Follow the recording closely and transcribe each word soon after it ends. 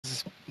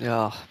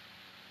Oh,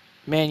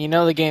 man, you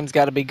know the game's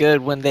got to be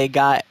good when they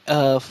got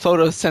a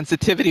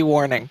photosensitivity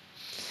warning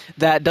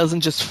that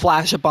doesn't just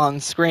flash up on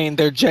screen.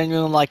 They're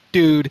genuinely like,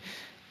 dude,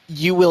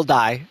 you will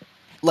die.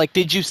 Like,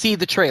 did you see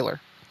the trailer?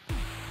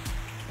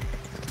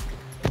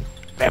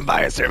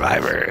 Vampire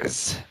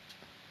Survivors.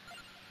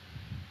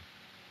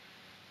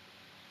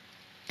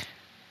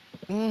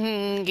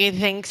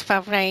 Thanks,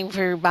 Fuffnite,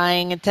 for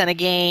buying a ton of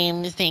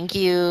games. Thank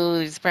you.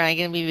 There's probably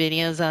going to be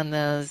videos on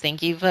those.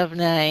 Thank you,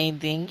 Fuffnite.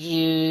 Thank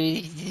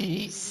you.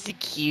 It's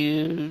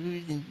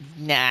cute.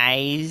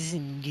 Nice.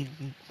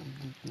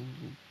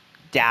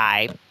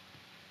 Die.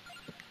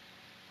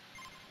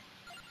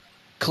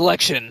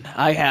 Collection.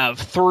 I have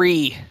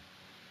 3.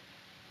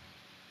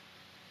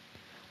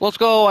 Let's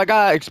go. I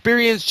got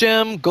experience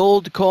gem,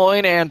 gold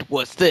coin, and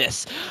what's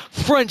this?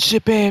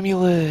 Friendship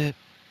amulet.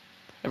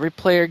 Every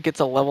player gets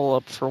a level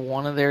up for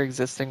one of their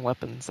existing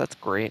weapons. That's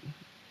great.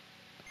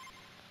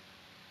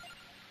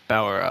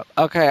 Power up.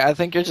 Okay, I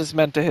think you're just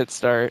meant to hit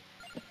start.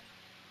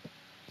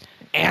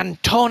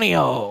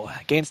 Antonio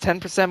gains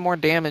 10% more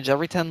damage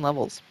every 10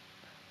 levels.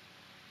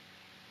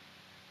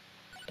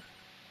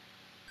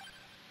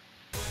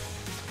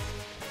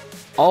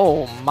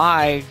 Oh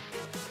my.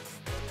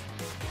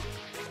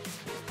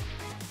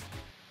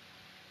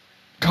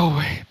 Go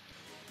away.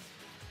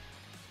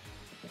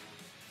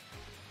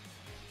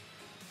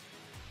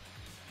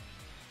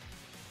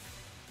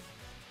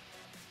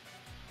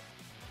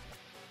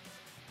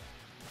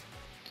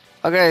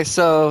 Okay,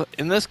 so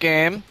in this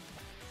game,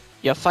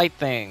 you fight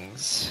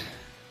things.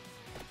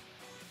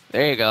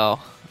 There you go.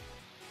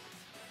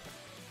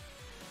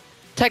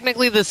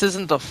 Technically, this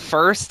isn't the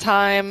first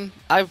time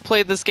I've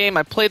played this game.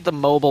 I played the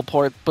mobile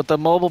port, but the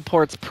mobile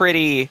port's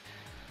pretty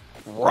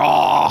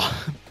raw.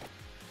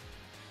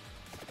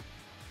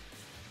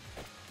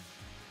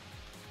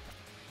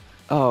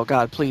 Oh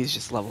god, please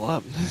just level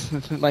up.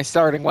 My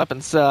starting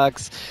weapon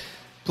sucks.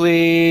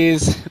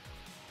 Please.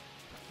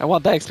 I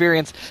want that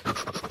experience.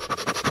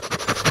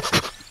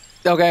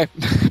 Okay.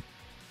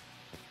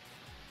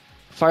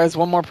 Fires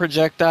one more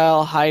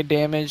projectile, high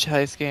damage,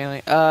 high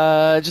scaling.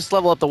 Just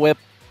level up the whip.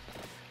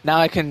 Now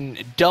I can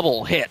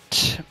double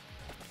hit.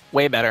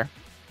 Way better.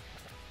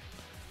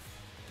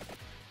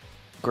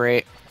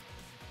 Great.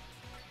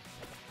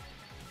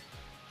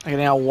 I can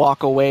now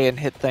walk away and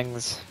hit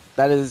things.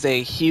 That is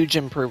a huge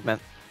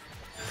improvement.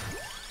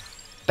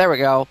 There we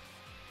go.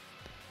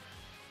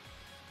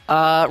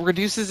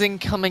 Reduces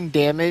incoming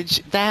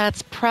damage.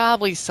 That's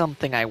probably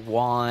something I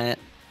want.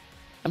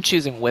 I'm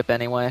choosing whip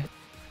anyway.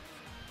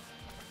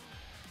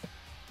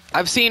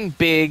 I've seen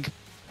big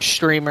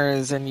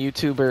streamers and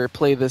YouTuber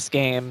play this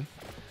game,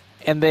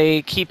 and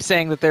they keep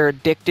saying that they're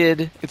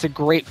addicted. It's a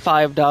great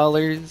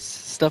 $5,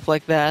 stuff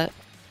like that.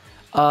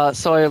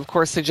 So I, of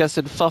course,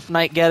 suggested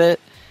Fuffnite get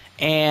it,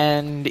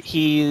 and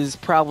he's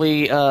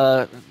probably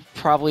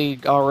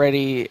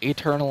already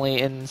eternally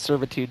in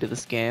servitude to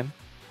this game.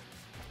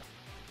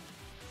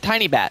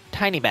 Tiny bat,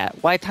 tiny bat.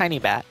 Why tiny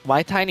bat?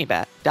 Why tiny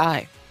bat?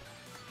 Die.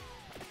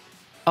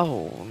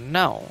 Oh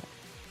no.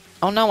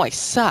 Oh no, I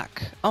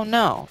suck. Oh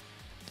no.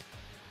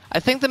 I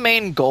think the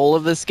main goal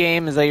of this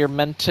game is that you're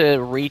meant to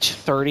reach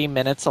 30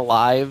 minutes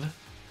alive.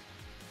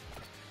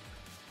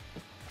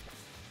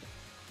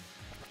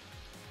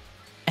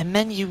 And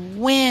then you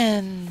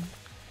win.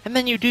 And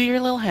then you do your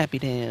little happy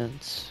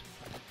dance.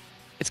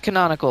 It's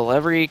canonical.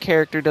 Every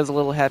character does a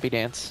little happy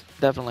dance.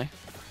 Definitely.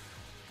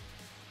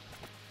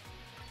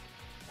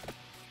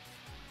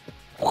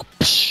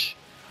 Whoopsh.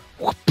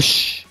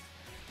 Whoopsh.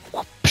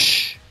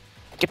 Whoopsh.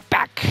 Get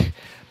back.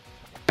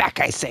 Back,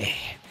 I say.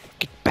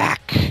 Get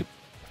back.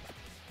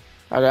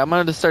 Okay, I'm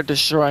gonna start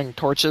destroying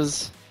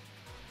torches.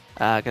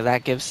 Cause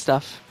that gives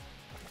stuff.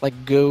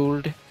 Like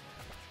gold.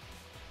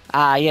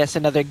 Ah, yes,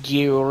 another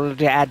gold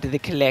to add to the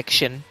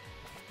collection.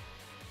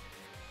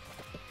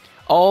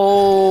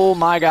 Oh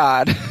my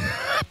god.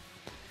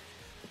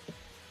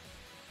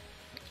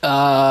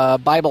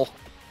 Bible.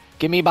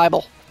 Give me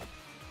Bible.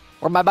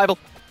 Where's my Bible?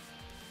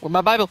 Where's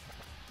my Bible?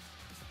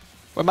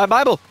 Where's my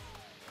Bible?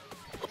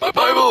 Where's my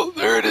Bible?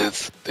 There it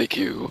is. Thank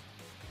you.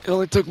 It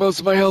only took most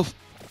of my health.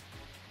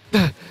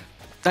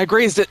 I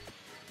grazed it.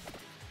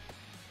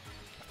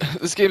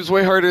 This game's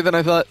way harder than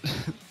I thought.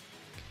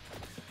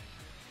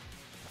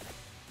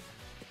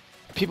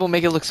 People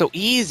make it look so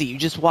easy. You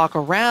just walk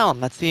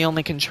around. That's the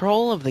only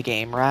control of the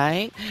game,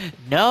 right?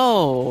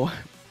 No.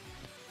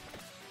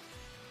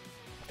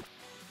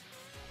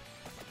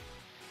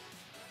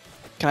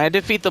 Can I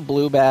defeat the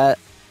blue bat?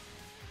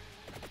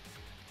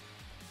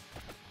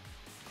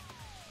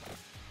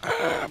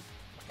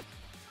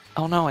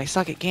 Oh no, I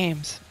suck at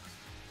games.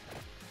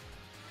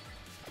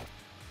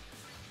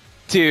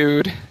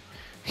 Dude,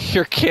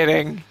 you're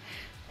kidding.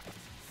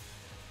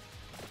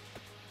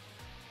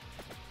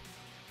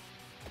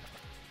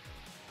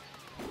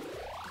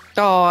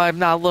 Oh, I'm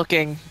not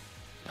looking.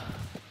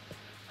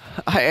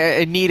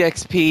 I need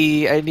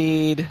XP. I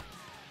need...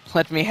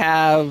 Let me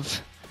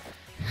have...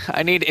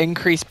 I need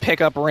increased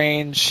pickup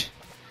range.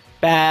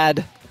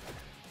 Bad.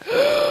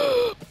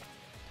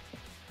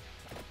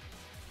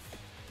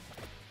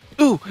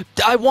 Ooh,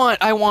 I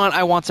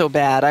want so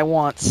bad. I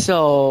want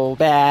so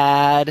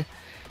bad.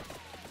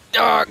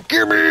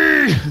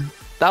 Gimme!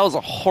 That was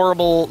a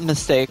horrible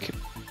mistake.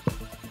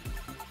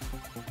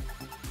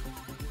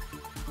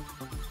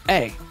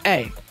 Hey,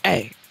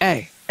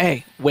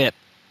 whip.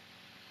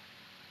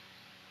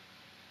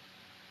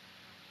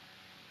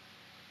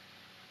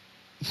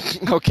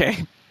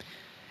 Okay.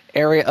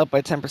 Area up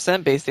by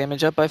 10%, base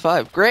damage up by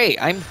 5.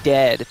 Great, I'm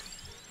dead.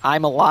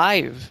 I'm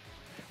alive.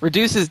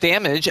 Reduces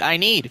damage, I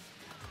need.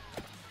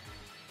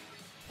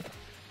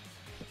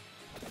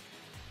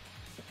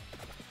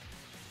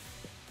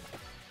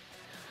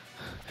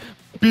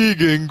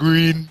 Big and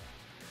green.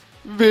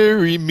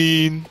 Very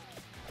mean.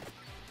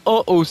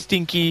 Uh-oh,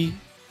 stinky.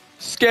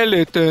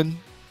 Skeleton.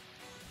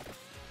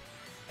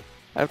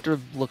 I have to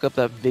look up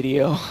that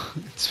video.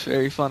 It's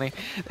very funny.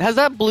 Has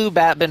that blue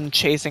bat been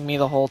chasing me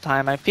the whole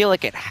time? I feel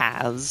like it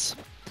has.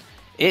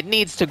 It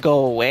needs to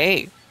go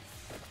away.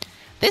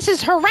 This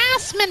is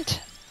harassment!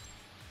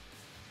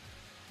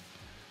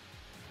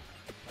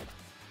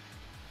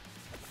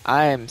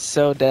 I am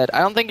so dead. I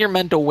don't think you're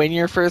meant to win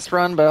your first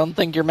run, but I don't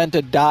think you're meant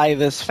to die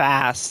this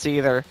fast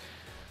either.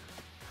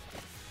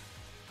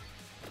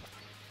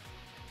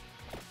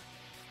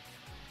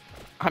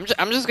 I'm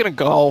just gonna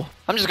go.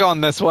 I'm just going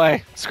this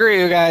way. Screw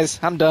you guys.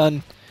 I'm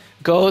done.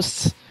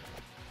 Ghosts.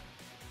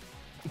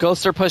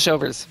 Ghosts are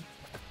pushovers.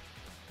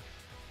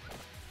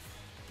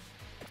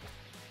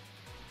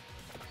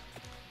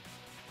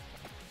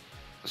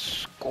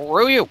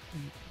 Screw you.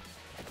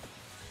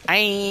 I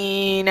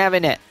ain't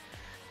having it.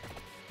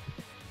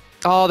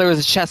 Oh, there was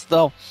a chest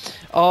though.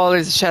 Oh,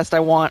 there's a chest I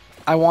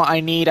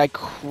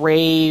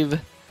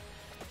crave.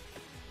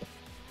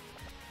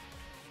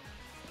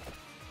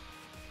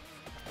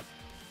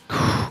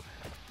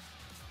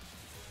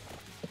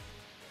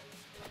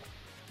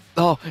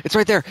 Oh, it's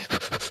right there.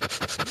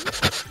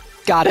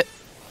 Got it.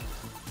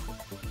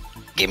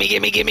 Gimme,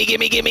 gimme, gimme,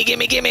 gimme, gimme,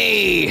 gimme,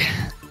 gimme.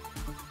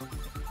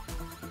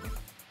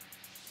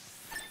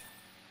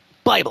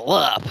 Bible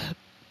up.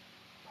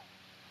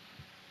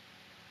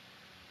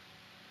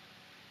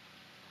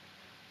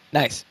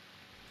 Nice.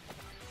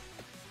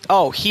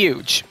 Oh,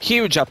 huge.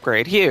 Huge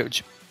upgrade.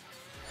 Huge.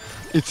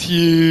 It's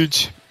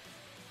huge.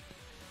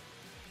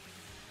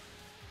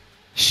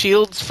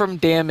 Shields from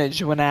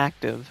damage when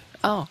active.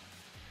 Oh.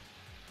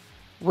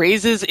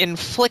 Raises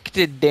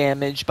inflicted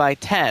damage by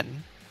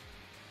 10.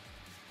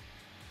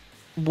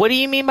 What do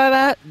you mean by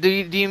that? Do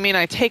you mean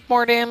I take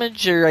more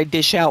damage or I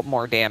dish out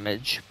more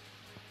damage?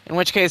 In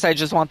which case, I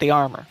just want the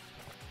armor.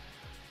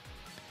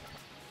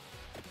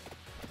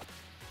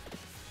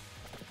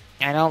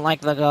 I don't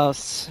like the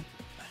ghosts.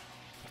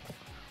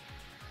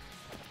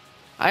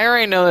 I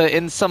already know that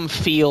in some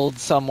field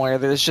somewhere,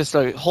 there's just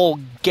a whole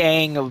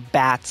gang of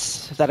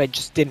bats that I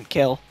just didn't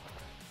kill.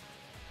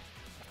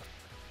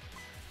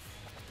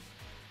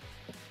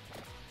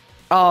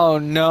 Oh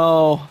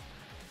no.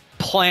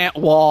 Plant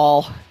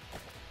wall.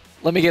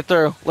 Let me get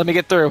through. Let me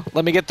get through.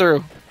 Let me get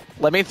through.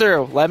 Let me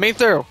through. Let me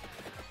through.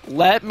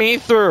 Let me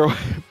through.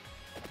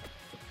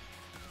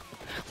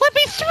 Let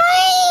me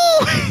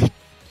through!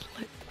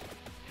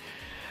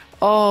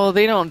 Oh,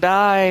 they don't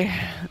die.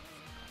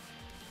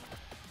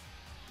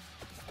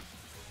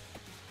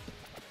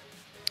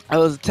 I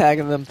was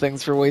attacking them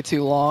things for way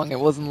too long. It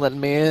wasn't letting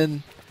me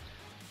in.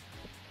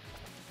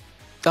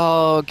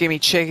 Oh, give me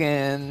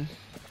chicken.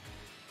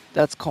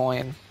 That's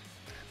coin.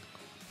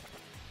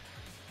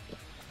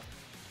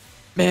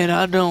 Man,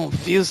 I don't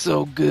feel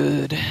so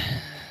good.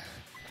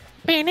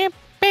 Can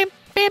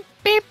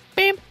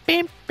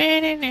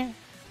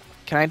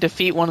I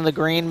defeat one of the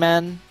green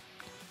men?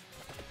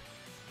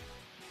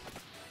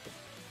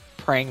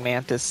 Praying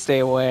mantis, stay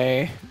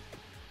away.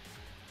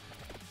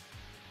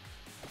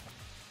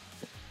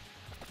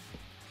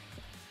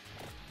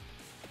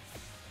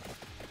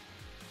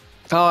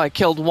 Oh, I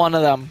killed one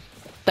of them.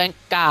 Thank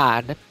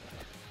God.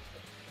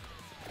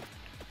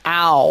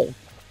 Ow.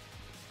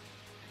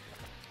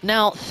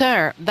 Now,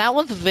 sir, that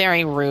was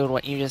very rude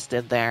what you just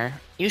did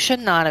there. You should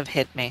not have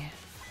hit me.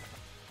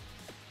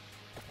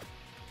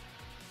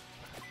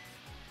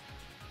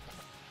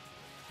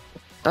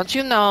 Don't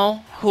you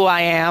know who I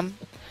am?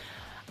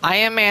 I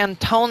am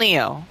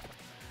Antonio,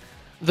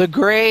 the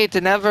great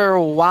and ever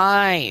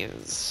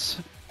wise.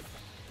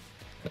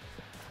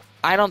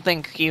 I don't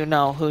think you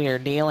know who you're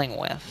dealing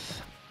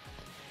with.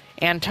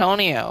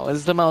 Antonio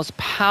is the most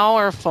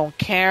powerful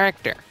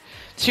character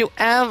to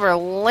ever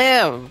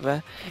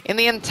live in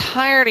the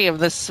entirety of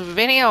this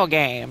video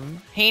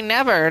game. He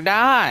never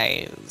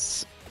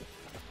dies.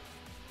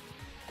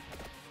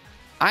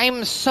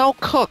 I'm so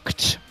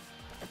cooked.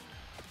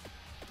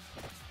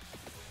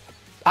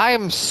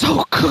 I'm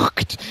so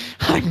cooked.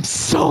 I'm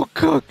so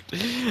cooked.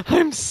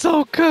 I'm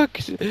so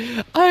cooked.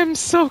 I'm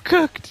so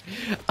cooked.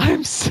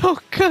 I'm so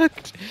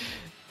cooked.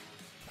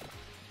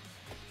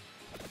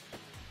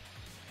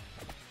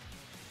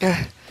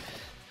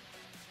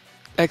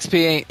 XP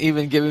ain't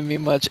even giving me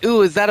much.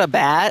 Ooh, is that a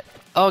bat?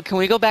 Oh, can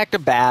we go back to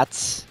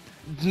bats?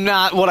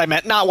 Not what I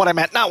meant. Not what I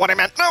meant. Not what I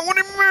meant. Not what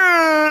I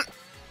meant.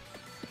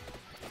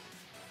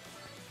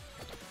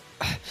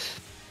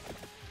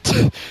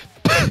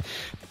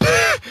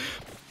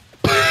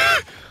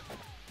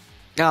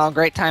 Oh,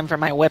 great time for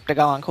my whip to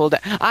go on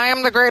cooldown. I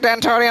am the great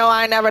Antonio,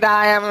 I never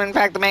die. I am in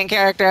fact the main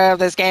character of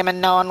this game and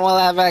no one will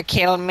ever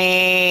kill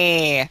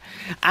me.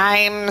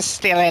 I'm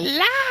still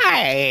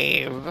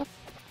alive.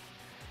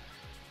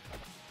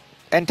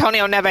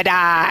 Antonio never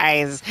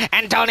dies.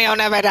 Antonio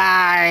never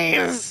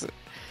dies.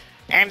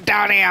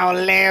 Antonio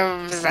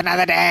lives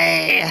another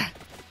day.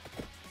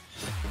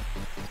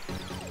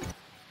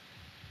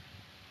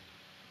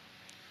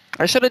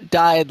 I should have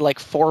died like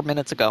 4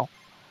 minutes ago.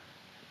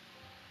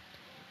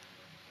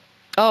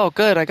 Oh,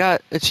 good, I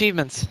got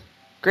achievements.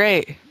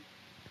 Great.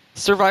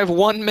 Survive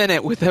 1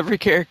 minute with every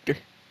character.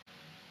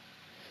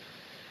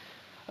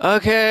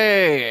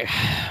 Okay.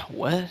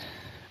 What?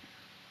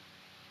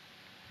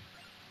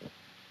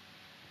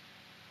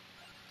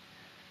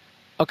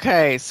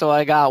 Okay, so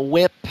I got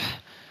whip,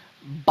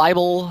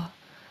 Bible,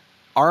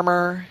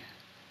 armor,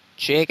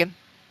 chicken,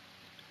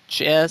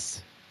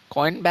 chest,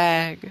 coin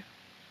bag.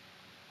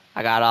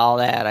 I got all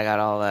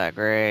that,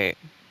 great.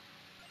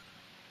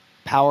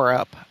 Power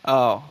up.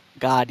 Oh,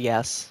 God,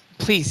 yes.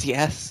 Please,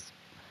 yes.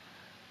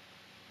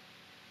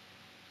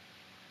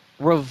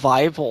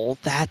 Revival,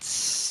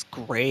 that's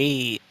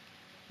great,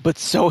 but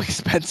so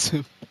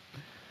expensive.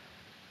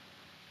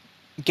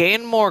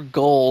 Gain more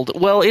gold.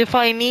 Well, if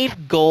I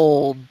need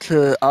gold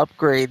to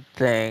upgrade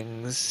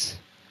things,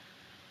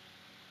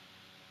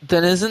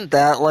 then isn't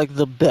that like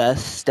the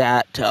best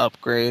stat to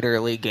upgrade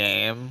early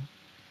game?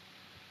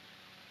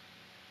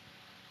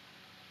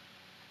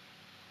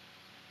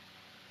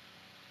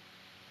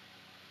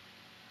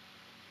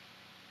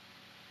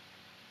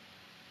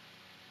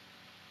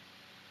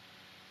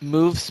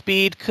 Move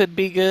speed could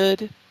be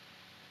good.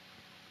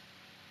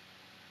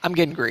 I'm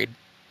getting greed.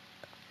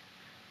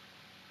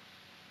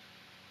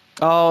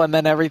 Oh, and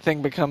then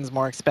everything becomes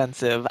more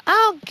expensive.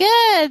 Oh,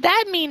 good.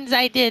 That means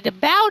I did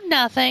about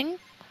nothing.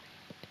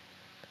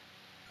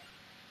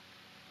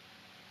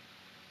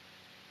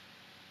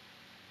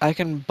 I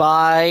can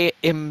buy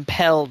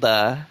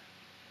Impelda.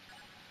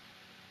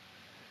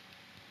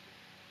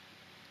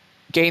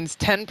 Gains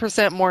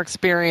 10% more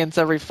experience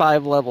every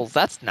 5 levels.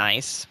 That's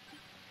nice.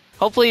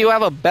 Hopefully you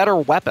have a better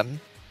weapon.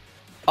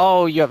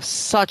 Oh, you have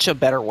such a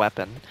better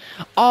weapon.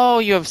 Oh,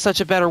 you have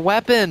such a better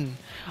weapon.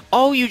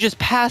 Oh, you just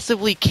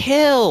passively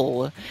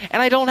kill.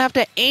 And I don't have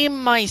to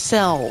aim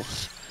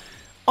myself.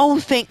 Oh,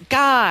 thank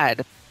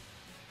God.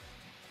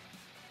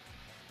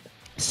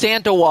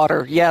 Santa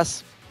water,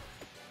 yes.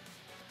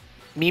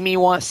 Mimi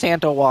wants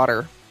Santa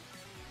water.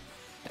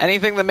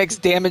 Anything that makes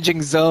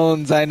damaging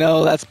zones, I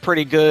know that's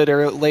pretty good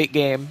or late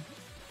game.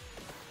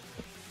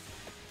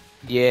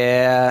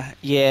 Yeah,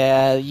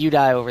 you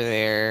die over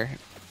there.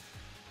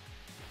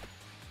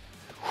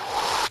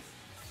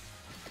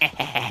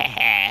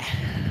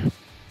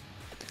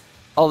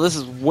 Oh, this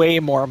is way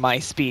more my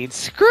speed.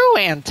 Screw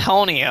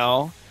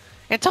Antonio.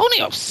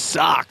 Antonio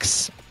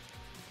sucks.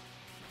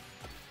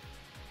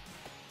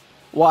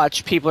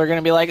 Watch, people are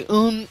gonna be like,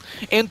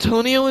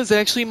 Antonio is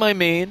actually my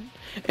main,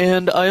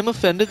 and I am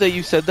offended that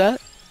you said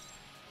that.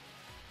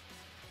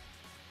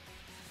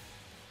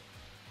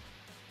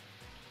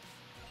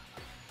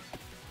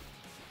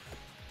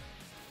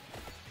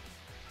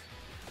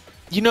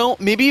 You know,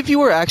 maybe if you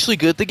were actually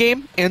good at the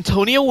game,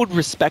 Antonio would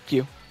respect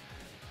you.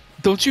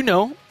 Don't you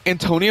know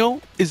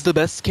Antonio is the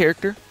best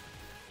character?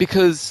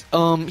 Because,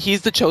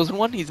 he's the chosen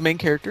one, he's the main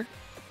character.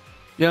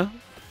 Yeah.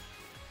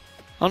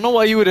 I don't know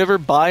why you would ever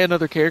buy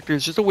another character,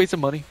 it's just a waste of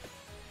money.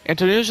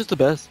 Antonio's just the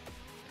best.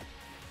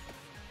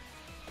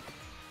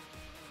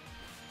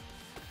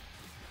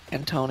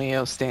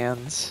 Antonio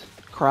stands.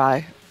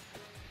 Cry.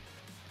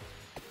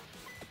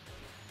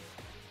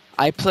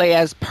 I play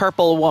as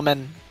Purple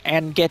Woman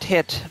and get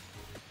hit.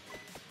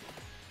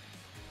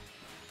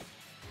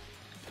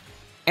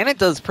 And it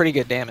does pretty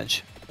good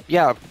damage.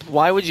 Yeah,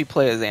 why would you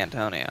play as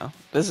Antonio?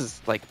 This is,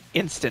 like,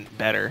 instant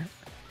better.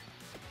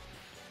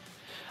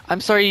 I'm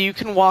sorry, you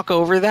can walk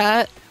over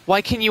that?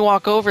 Why can you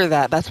walk over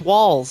that? That's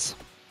walls.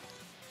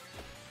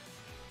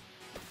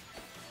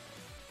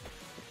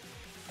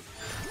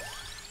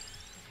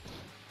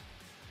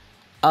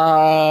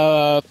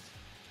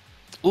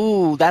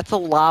 Ooh, that's a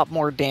lot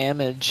more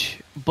damage.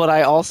 But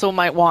I also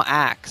might want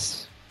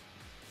Axe.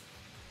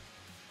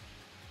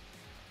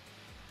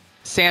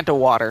 Santa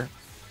water.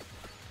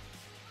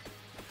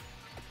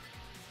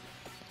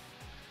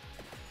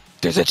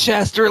 There's a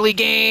chest early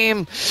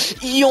game!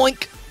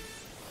 Yoink!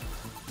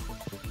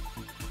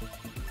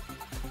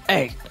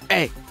 Hey,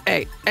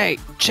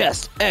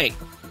 chest, hey,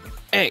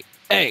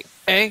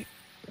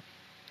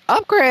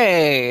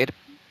 upgrade!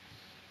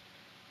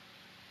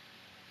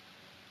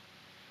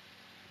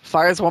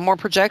 Fires one more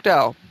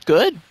projectile.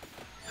 Good.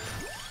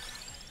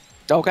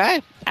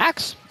 Okay,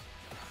 axe.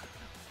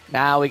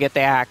 Now we get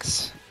the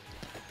axe.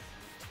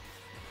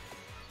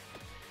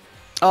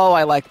 Oh,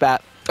 I like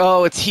that.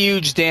 Oh, it's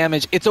huge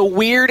damage. It's a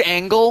weird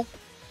angle,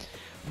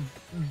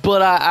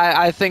 but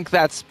I think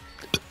that's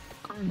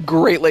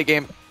great late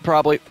game,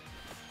 probably.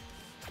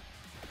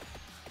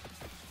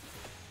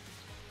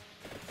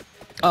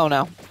 Oh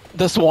no,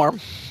 the swarm.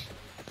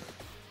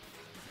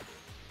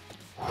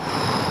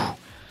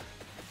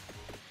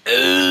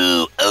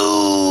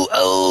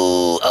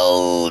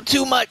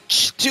 too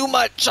much. Too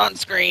much on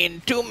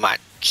screen. Too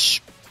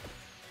much.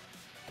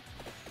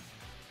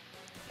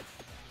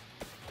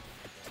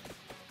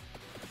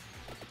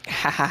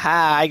 Ha ha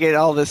ha, I get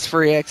all this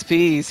free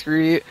XP.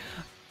 Screw you.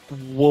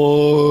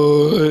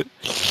 What?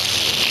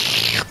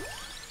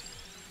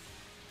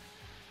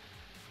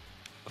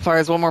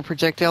 Fires one more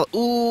projectile.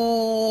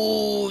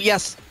 Ooh,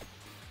 yes.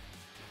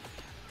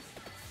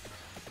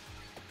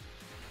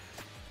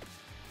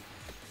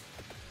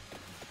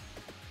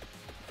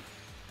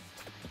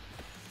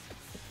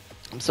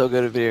 I'm so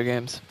good at video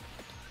games.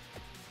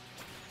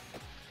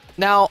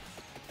 Now,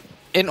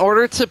 in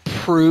order to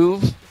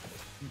prove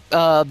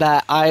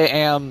that I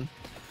am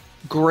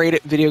great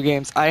at video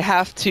games, I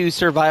have to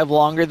survive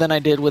longer than I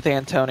did with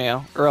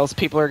Antonio, or else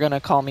people are going to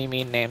call me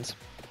mean names.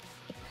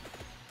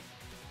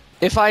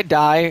 If I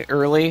die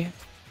early,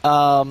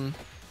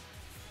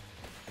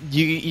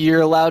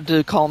 you're allowed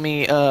to call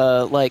me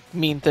like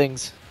mean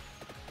things.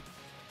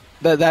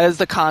 That is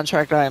the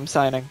contract I am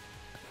signing.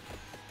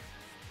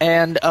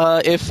 And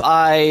if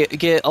I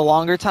get a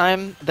longer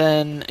time,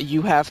 then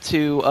you have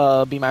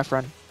to be my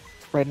friend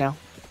right now.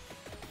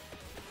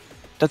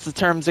 That's the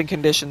terms and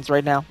conditions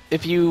right now.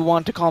 If you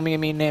want to call me a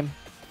mean name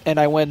and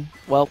I win,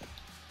 well,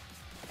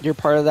 you're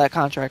part of that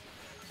contract.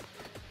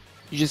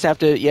 You just have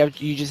to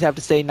you just have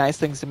to say nice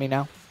things to me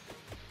now.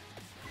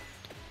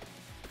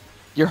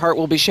 Your heart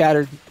will be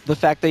shattered. The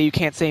fact that you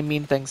can't say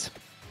mean things.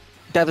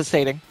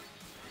 Devastating.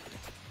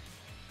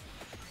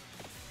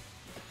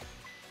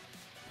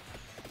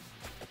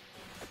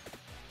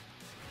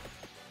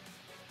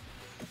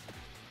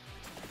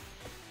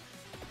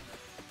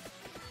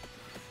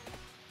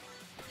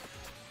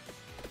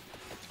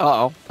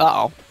 Uh-oh.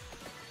 Uh-oh.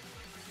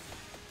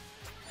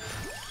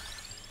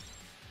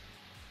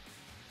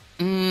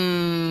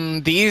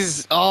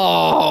 These...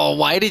 Oh,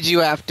 why did you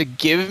have to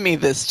give me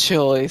this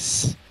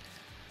choice?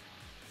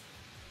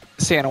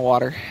 Santa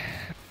Water.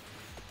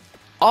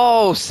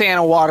 Oh,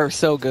 Santa Water,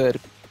 so good.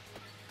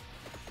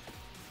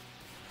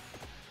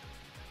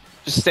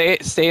 Just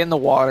stay in the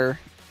water.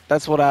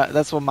 That's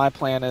what my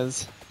plan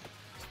is.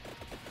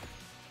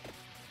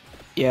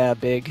 Yeah,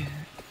 big.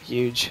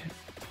 Huge.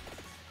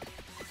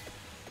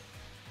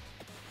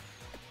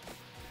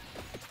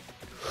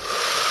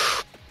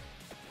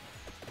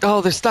 Oh,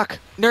 they're stuck.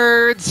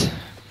 Nerds!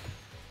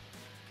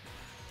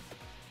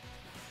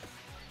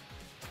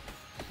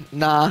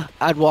 Nah,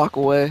 I'd walk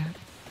away.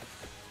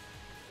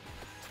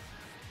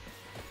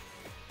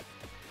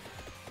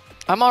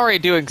 I'm already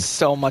doing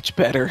so much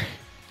better.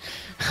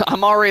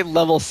 I'm already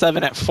level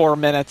 7 at 4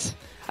 minutes.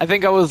 I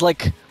think I was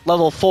like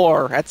level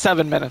 4 at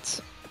 7 minutes.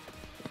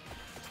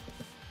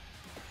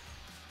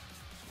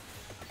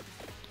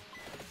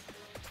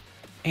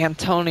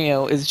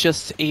 Antonio is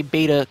just a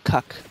beta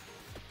cuck.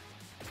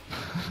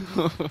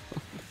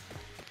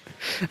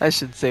 I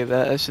should say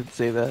that. I should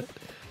say that.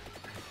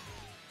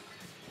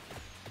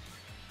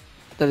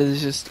 That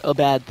is just a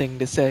bad thing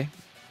to say.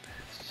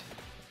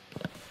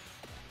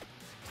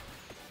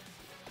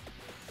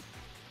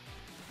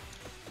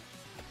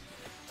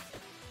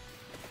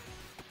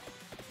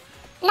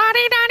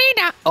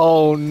 La-dee-da-dee-da.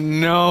 Oh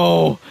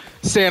no!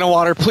 Santa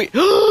Water, please.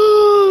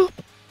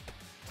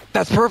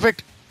 That's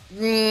perfect.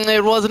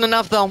 It wasn't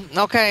enough though.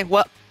 Okay,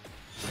 well.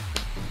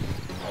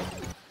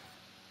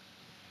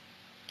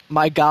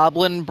 My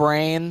goblin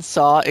brain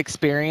saw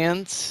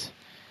experience,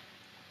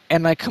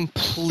 and I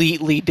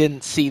completely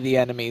didn't see the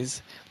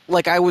enemies.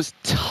 Like, I was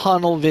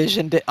tunnel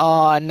visioned.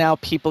 Oh, now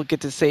people get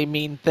to say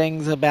mean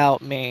things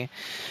about me.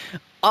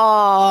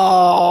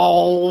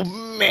 Oh,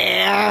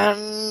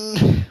 man.